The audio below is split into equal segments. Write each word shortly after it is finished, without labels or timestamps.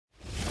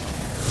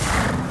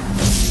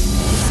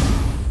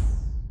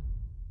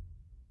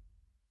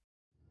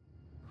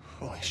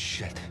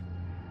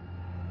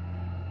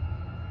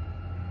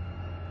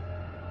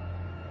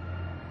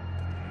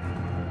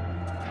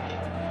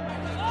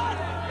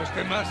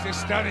¿Los demás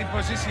están en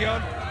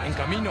posición? En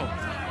camino.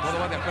 Todo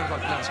va de acuerdo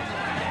al plan, señor.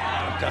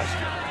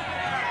 Fantástico.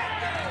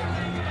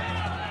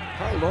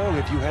 How long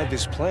have you had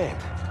this planned?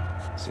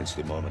 Since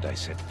the moment I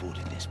set foot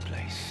in this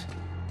place.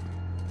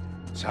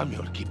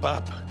 Samuel, keep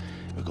up.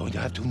 We're going to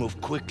have to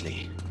move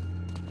quickly.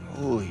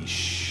 Holy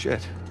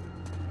shit.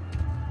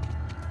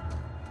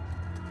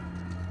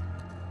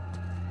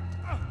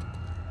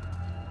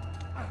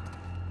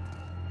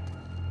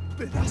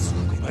 Pedazo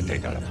de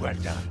Mantén a la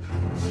puerta.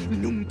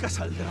 Nunca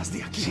saldrás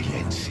de aquí.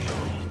 Silencio.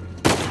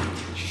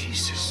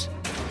 Jesus.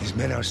 These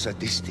men are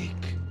sadistic.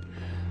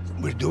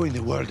 We're doing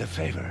the world a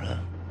favor, huh?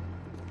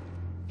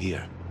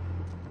 Here.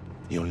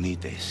 You'll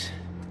need this.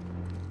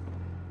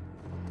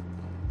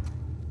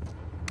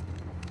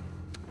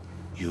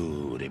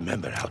 You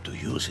remember how to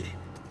use it?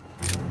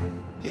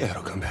 Yeah,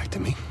 it'll come back to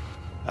me.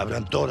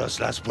 Abran todas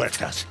las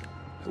puertas.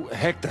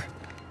 Hector,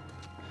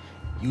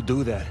 you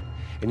do that,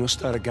 and you'll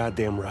start a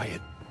goddamn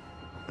riot.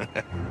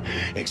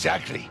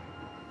 Exactly.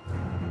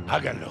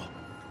 Háganlo.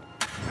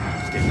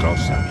 Stay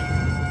close, Samuel.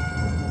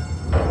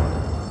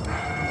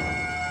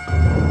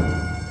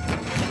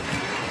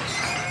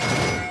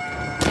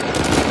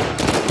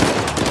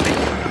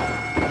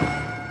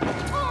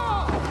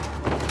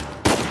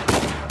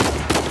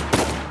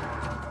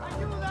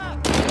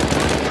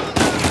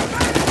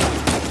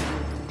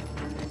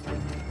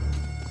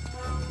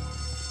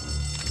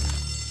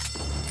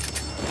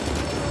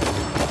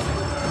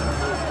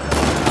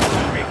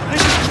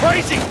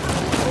 Crazy!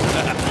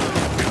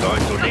 We're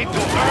going to need to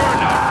earn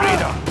our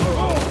freedom.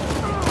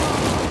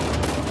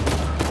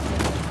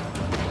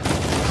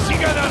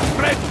 Sigan al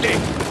frente.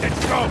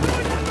 Let's go.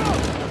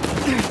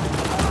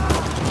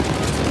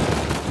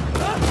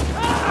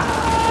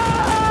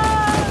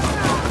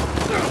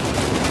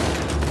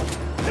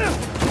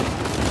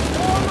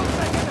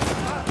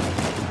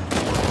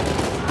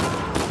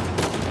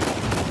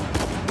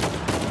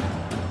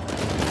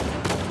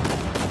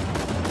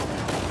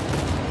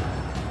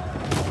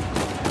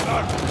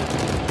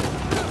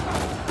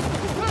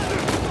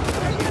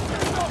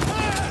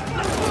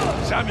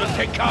 Samuel,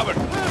 take cover.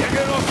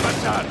 Déjenos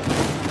pasar.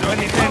 No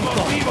estamos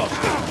vivos.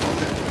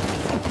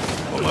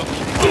 Como,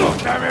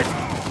 damn it.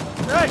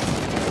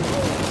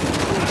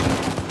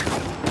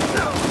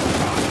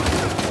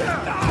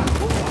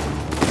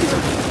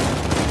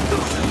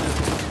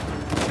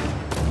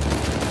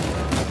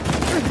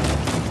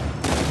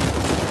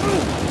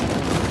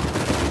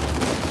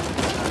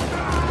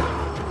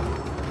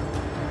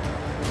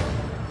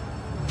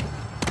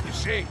 You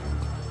see,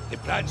 the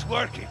plan's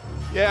working.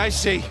 Yeah, I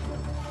see.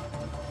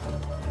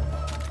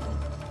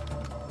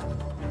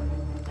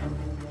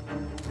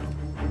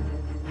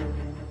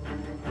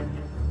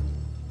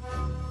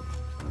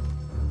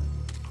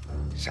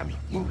 Sammy,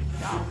 move it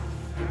now.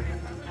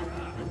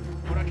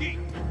 Por aquí.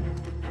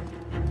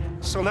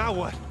 So now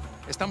what?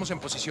 Estamos en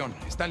posición.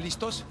 ¿Están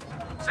listos?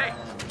 Sí,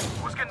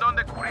 busquen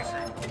dónde cubrirse.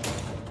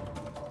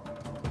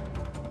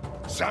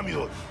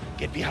 Samuel,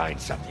 get behind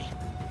something.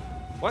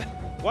 What?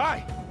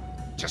 Why?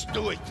 Just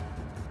do it.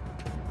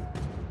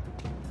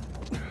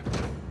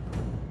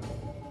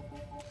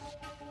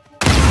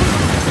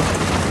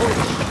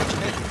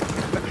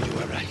 Are you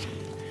all right?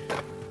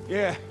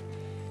 Yeah.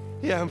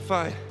 Yeah, I'm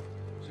fine.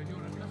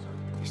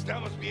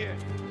 Estamos bien.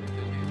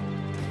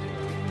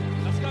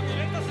 Las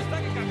camionetas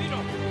están en camino.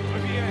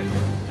 Muy bien.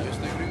 Yo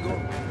estoy Ringo.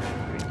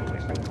 Ringo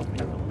está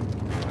copiando.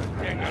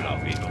 Téngalo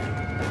vivo.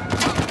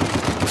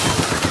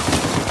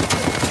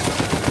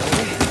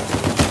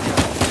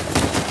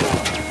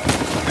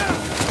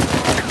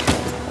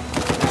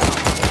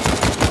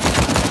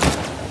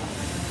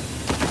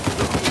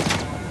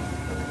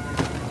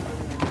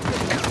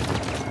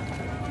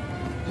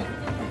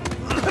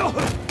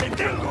 ¡Te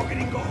tengo,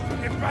 gringo!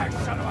 ¡Get back,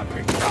 son of a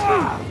bitch!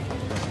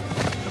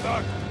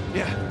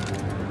 Yeah.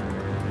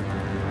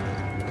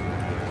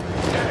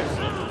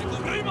 ¡Te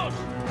cubrimos!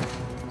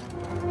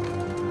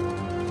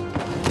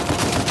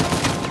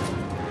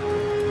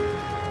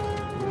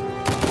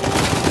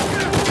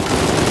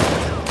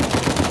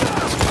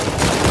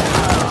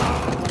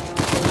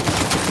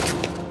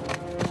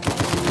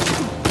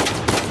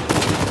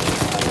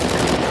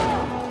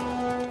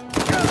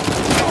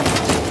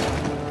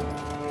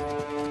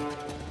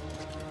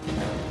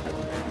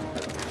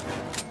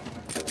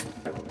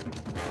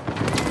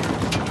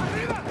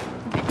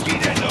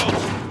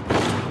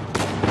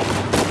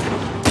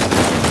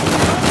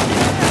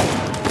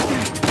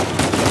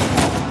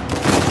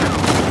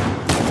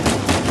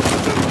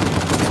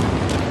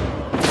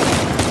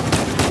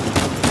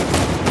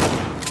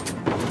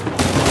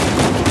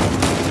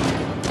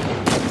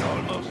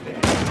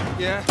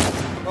 Yeah,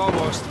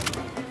 almost.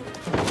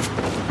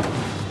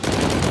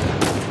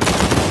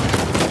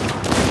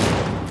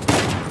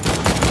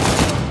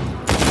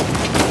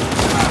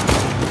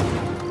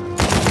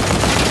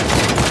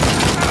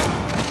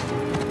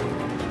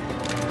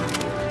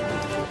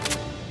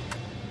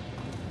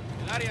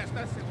 El área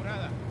está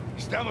asegurada.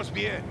 Estamos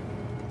bien.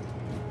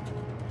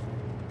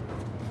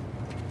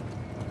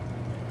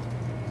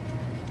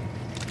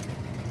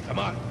 Come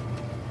on.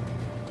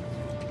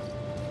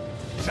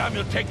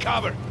 Samuel, take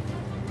cover.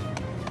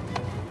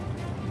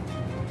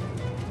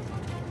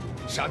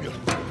 Samuel,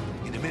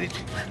 in a minute,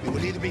 you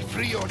will either be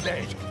free or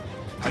dead.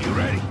 Are you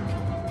ready?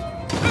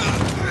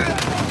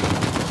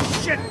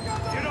 Shit!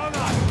 Get on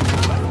that!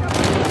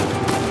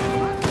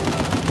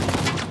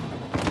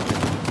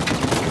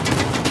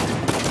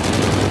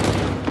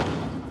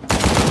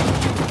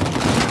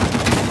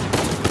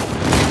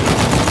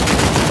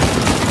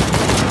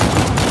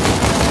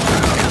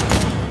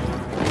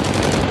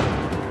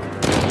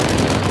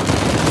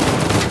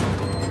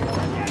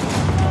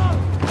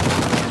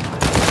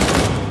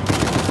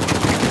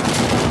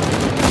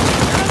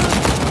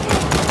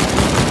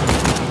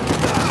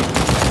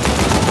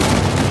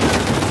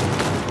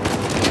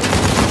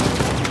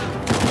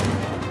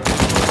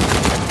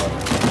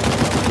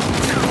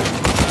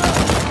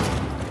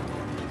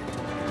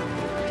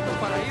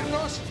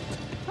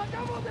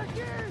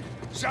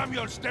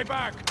 Samuel, stay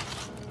back!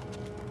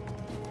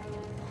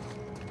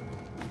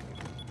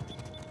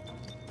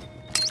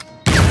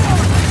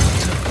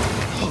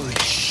 Holy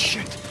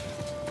shit!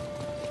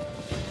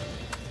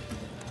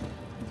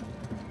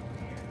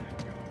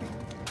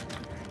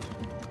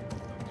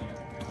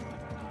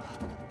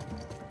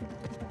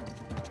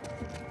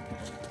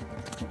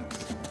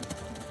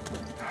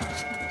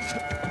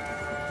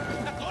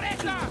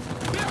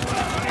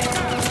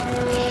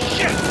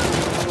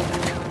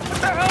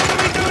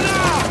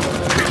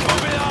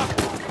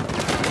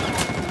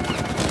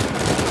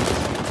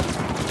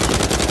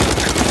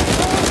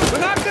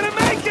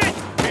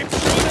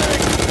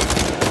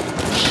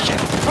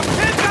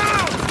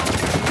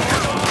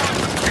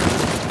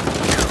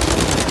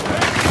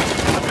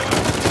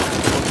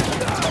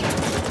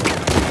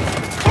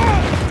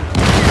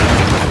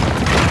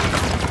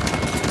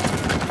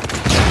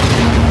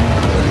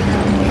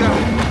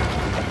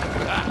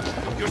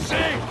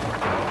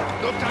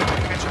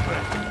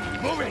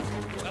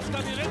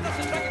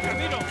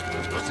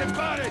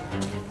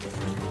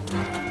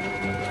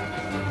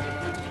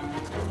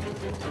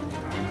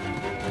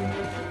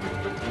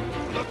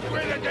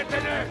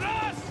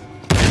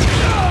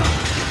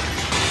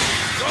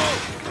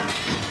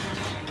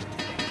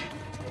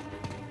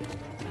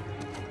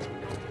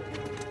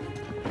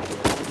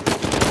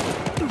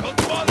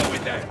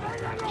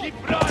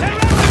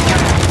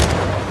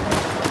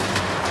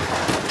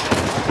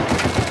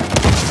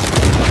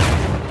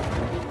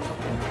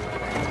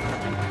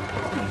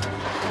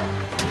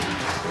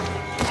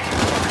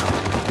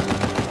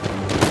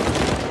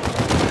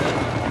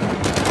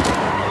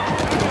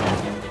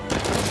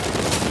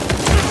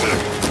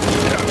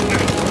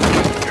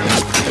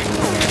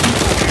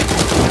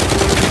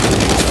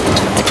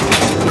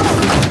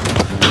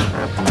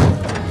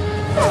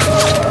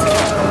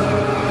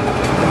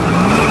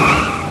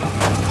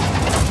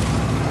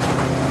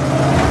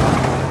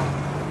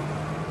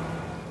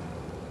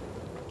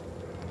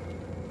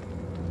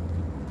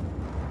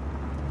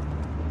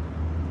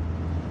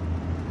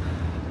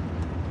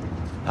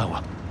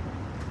 Agua.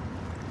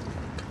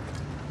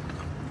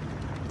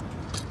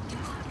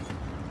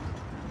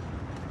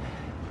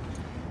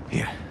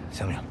 Here,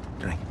 Samuel,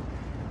 drink.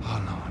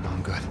 Oh, no,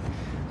 I'm good.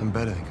 I'm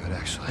better than good,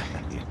 actually.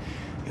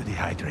 You're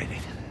dehydrated.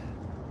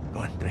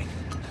 Go on, drink.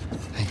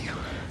 Thank you.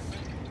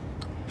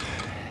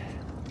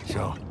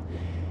 So,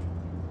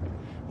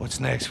 what's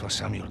next for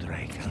Samuel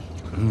Drake,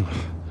 huh?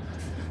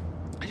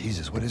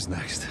 Jesus, what is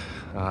next?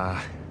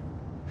 I'm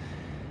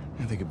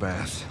gonna take a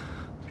bath.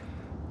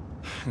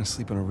 I'm gonna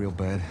sleep in a real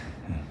bed.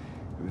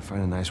 Maybe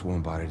find a nice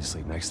warm body to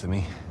sleep next to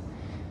me.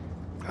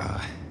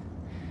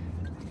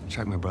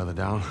 Track my brother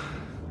down.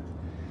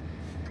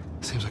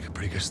 Seems like a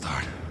pretty good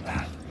start.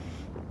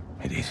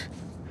 It is.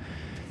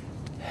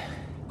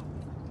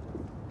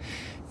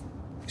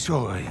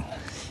 So,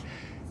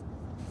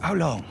 how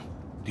long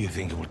do you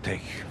think it will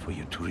take for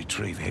you to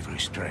retrieve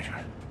Avery's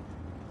treasure?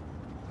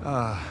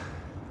 I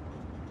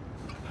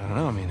don't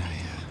know. I mean,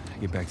 I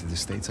get back to the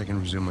States, I can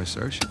resume my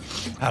search.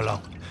 How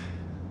long?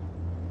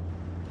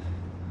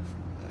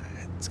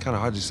 It's kind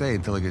of hard to say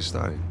until I get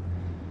started.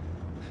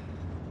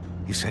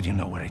 You said you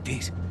know where it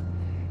is.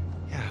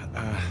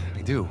 Yeah,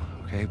 I do,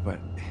 okay? But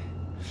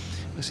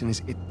listen,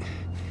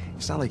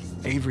 it's not like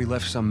Avery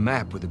left some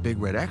map with a big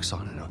red X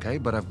on it, okay?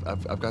 But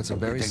I've got some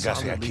very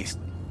solid leads.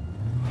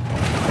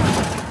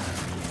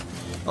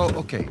 Oh,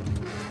 okay.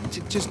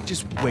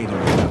 Just wait a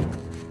minute.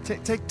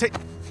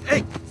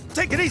 Hey,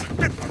 take it easy.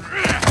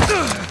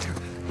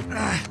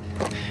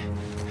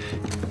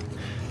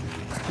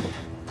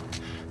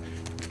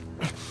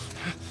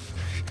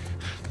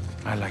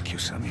 I like you,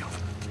 Samuel.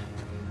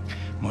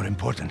 More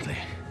importantly,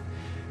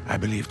 I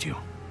believed you.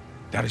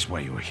 That is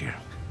why you were here.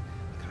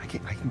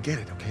 I can get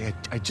it, okay?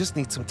 I just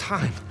need some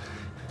time.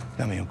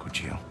 Dame un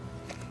cuchillo.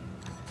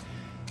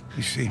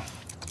 You see,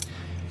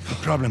 the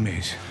problem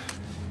is,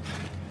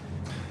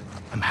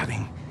 I'm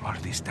having all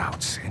these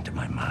doubts into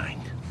my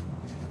mind.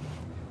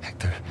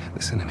 Hector,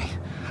 listen to me.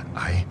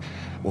 I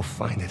will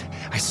find it.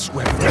 I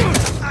swear.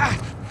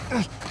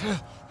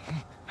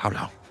 How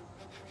long?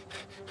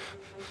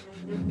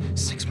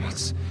 6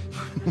 months.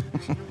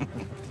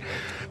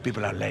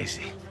 People are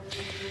lazy.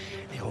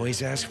 They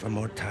always ask for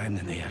more time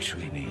than they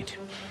actually need.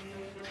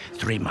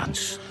 3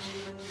 months.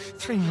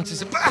 3 months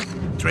is...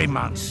 3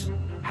 months,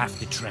 half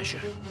the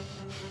treasure.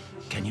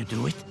 Can you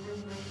do it?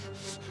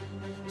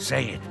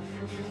 Say it.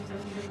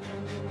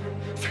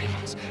 3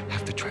 months,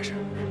 half the treasure.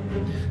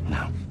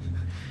 Now,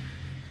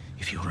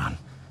 if you run,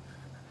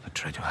 or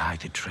try to hide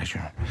the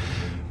treasure,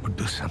 or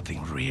do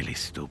something really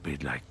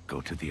stupid like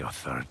go to the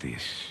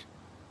authorities,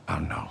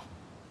 I'll know.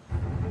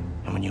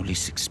 And when you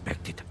least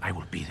expect it, I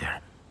will be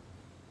there.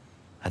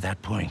 At that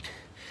point,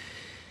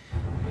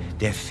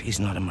 death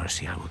is not a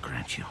mercy I will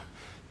grant you.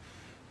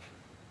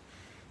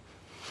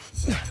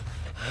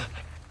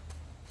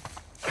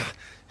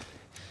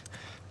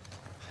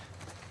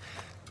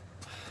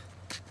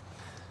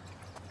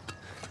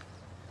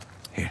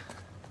 Here.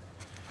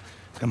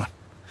 Come on.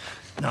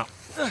 Now,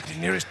 the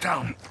nearest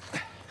town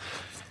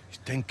is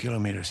 10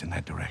 kilometers in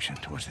that direction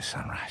towards the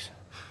sunrise.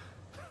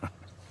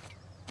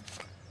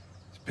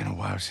 It's been a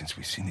while since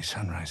we've seen the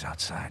sunrise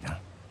outside, huh?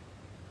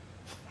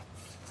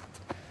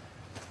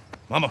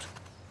 Vamos.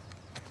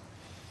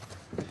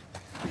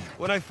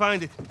 When I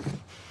find it...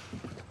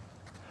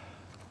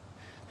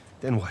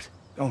 Then what?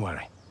 Don't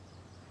worry.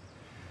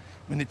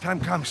 When the time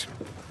comes,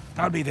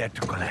 I'll be there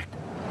to collect.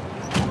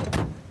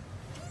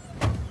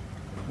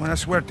 Buena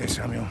suerte,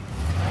 Samuel.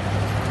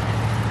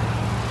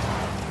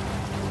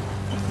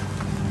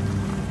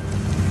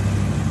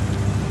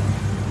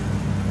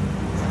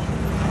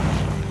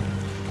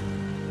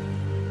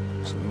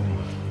 So,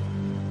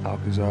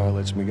 Alcazar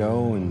lets me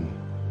go, and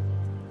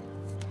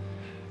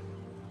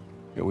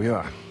here we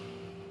are.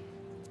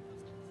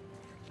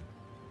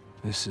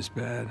 This is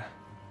bad.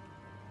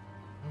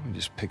 We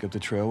just pick up the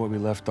trail where we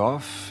left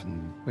off,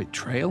 and... Wait,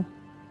 trail?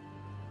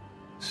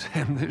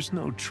 Sam, there's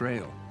no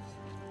trail.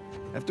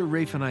 After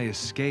Rafe and I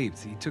escaped,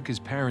 he took his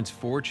parents'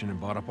 fortune and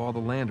bought up all the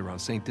land around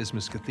St.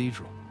 Dismas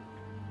Cathedral.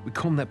 We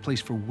combed that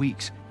place for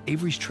weeks.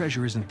 Avery's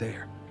treasure isn't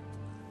there.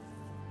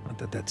 Not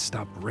that that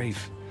stopped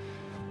Rafe.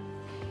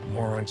 The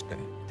moron's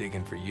been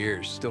digging for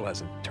years, still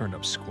hasn't turned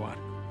up squat.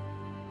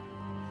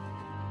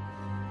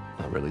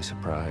 Not really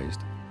surprised.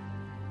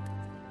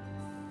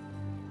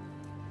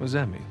 What does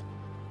that mean?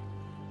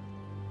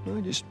 I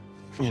just,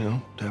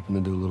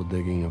 happened to do a little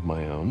digging of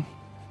my own.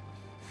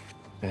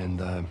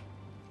 And, I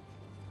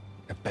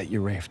bet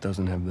you Rafe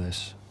doesn't have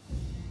this.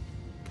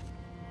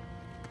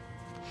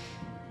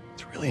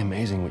 It's really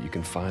amazing what you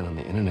can find on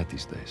the internet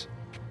these days.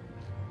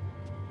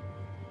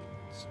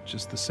 It's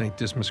just the St.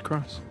 Dismas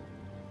cross.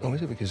 Oh,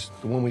 is it? Because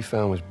the one we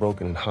found was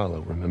broken and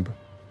hollow, remember?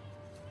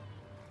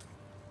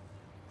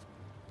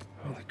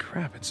 Holy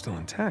crap, it's still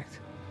intact.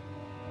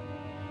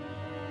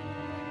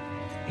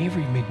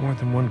 Avery made more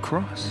than one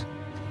cross.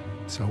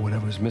 So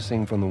whatever's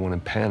missing from the one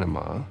in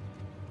Panama...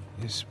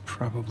 is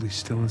probably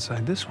still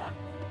inside this one.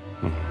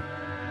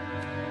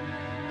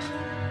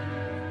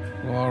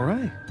 Well, all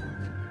right.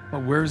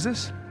 Well, where is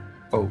this?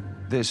 Oh,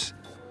 this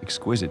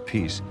exquisite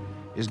piece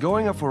is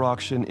going up for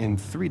auction in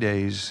 3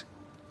 days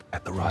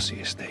at the Rossi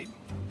estate.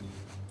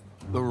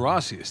 The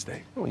Rossi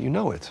estate? Well, you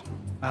know it.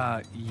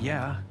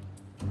 Yeah.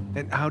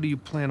 And how do you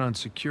plan on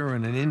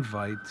securing an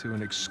invite to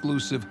an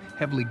exclusive,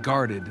 heavily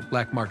guarded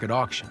black market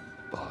auction?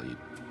 Well, you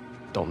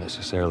don't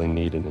necessarily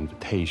need an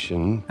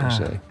invitation, per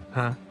se.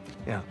 Huh?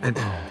 Yeah. And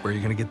where are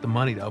you gonna get the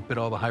money to outbid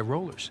all the high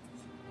rollers?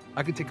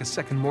 I could take a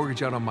second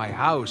mortgage out on my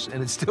house,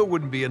 and it still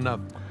wouldn't be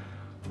enough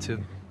to...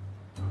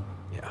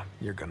 Yeah,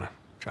 you're gonna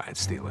try and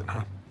steal it,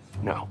 huh?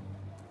 No.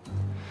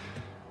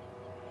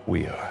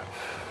 We are.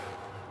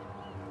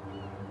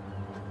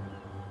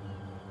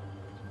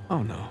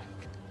 Oh, no.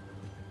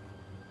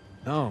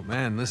 No,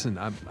 man, listen,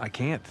 I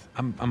can't.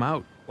 I'm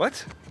out.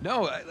 What?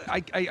 No,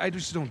 I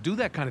just don't do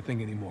that kind of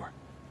thing anymore.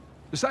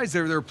 Besides,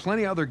 there are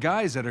plenty of other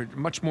guys that are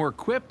much more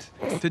equipped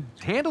to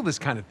handle this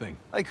kind of thing.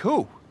 Like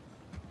who?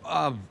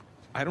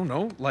 I don't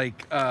know,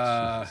 like,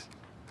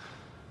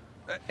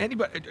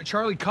 anybody,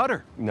 Charlie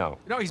Cutter. No.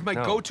 No, he's my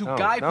No, go-to no,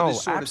 guy for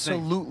this sort of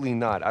absolutely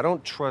not. I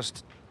don't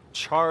trust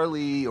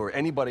Charlie or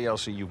anybody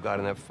else that you've got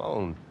on that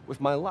phone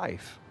with my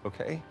life,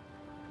 okay?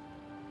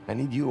 I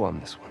need you on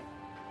this one.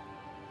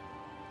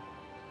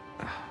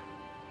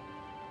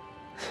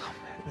 Oh,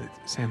 man,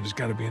 Sam, there's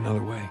got to be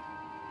another way.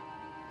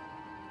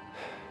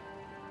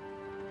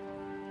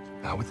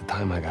 Not with the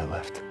time I got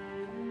left.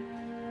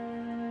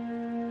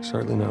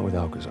 Certainly not with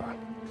Alcazar.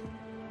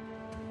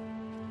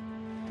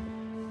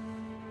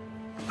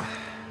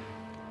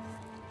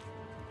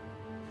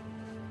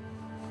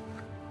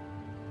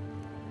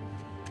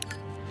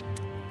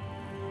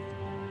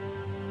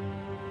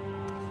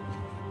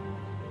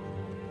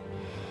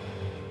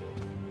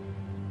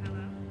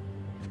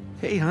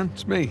 Hey, hon,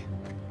 it's me.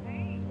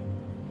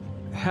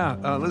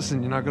 Yeah,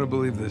 listen, you're not gonna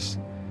believe this.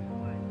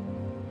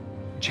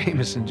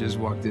 Jameson just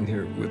walked in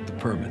here with the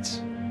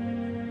permits.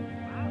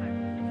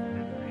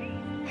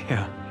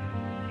 Yeah.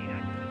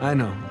 I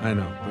know,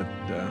 but,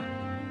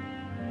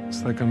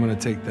 it's like I'm gonna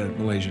take that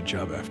Malaysia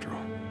job after all.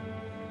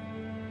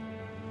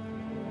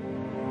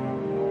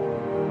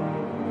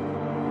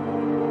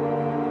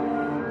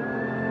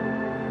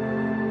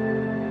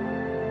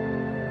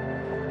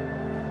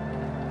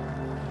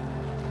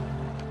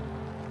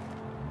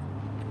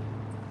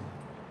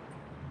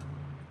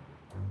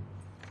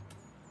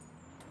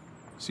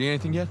 See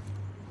anything yet?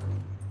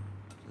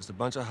 Just a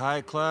bunch of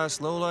high-class,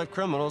 low-life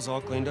criminals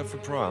all cleaned up for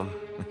prom.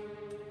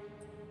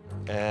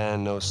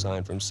 And no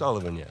sign from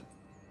Sullivan yet.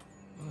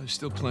 Well, there's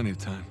still plenty of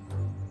time.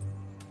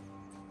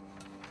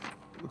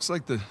 Looks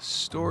like the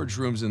storage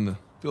room's in the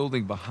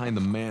building behind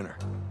the manor.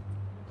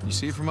 You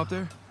see it from up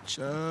there?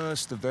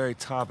 Just the very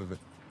top of it.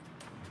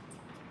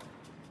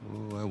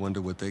 Oh, I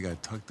wonder what they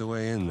got tucked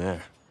away in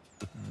there.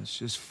 Let's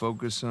just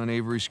focus on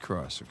Avery's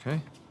Cross,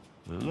 okay?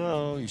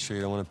 No, you sure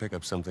you don't want to pick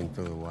up something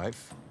for the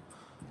wife?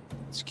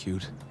 It's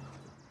cute.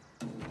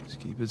 Just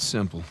keep it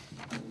simple.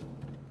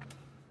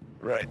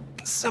 Right.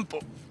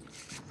 Simple.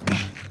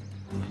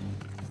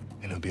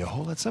 And it would be a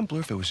whole lot simpler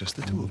if it was just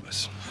the two of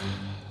us.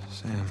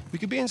 Sam. We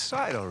could be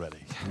inside already.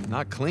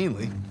 Not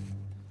cleanly.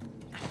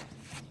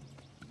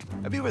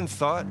 Have you even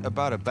thought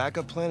about a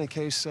backup plan in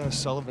case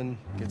Sullivan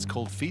gets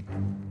cold feet?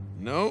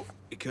 No,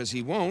 because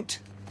he won't.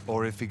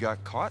 Or if he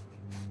got caught?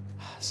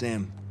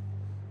 Sam,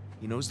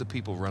 he knows the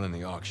people running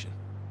the auction.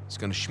 He's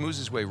gonna schmooze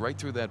his way right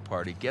through that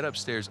party, get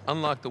upstairs,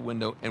 unlock the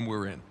window, and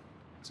we're in.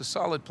 It's a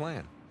solid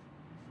plan.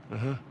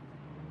 Uh-huh.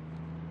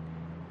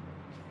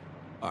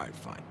 All right,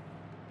 fine.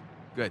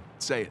 Good,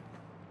 say it.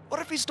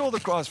 What if he stole the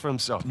cross for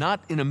himself?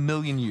 Not in a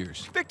million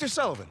years. Victor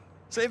Sullivan.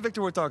 Same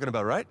Victor we're talking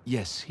about, right?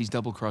 Yes, he's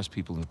double-crossed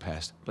people in the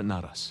past, but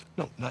not us.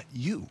 No, not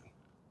you.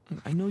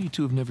 I know you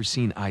two have never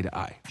seen eye to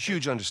eye.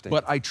 Huge understanding.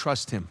 But I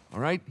trust him, all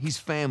right? He's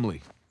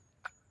family.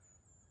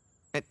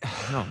 And,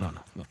 no.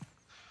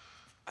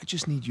 I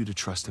just need you to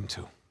trust him,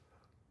 too.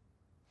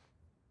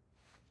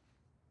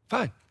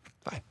 Fine.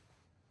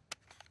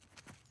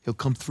 He'll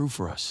come through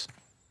for us.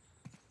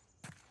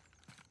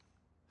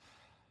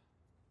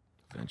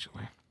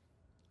 Eventually.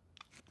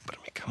 But I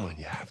mean, come on,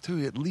 you have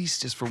to at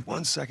least just for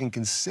 1 second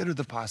consider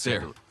the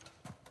possibility.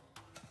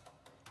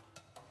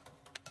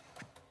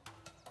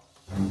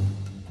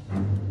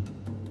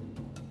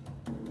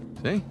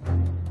 See?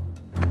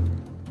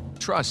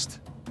 Trust.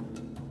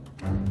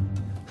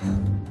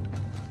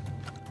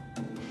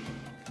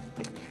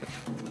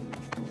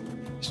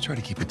 Just try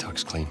to keep your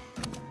tux clean.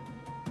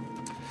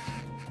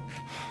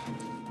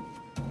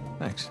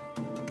 Thanks.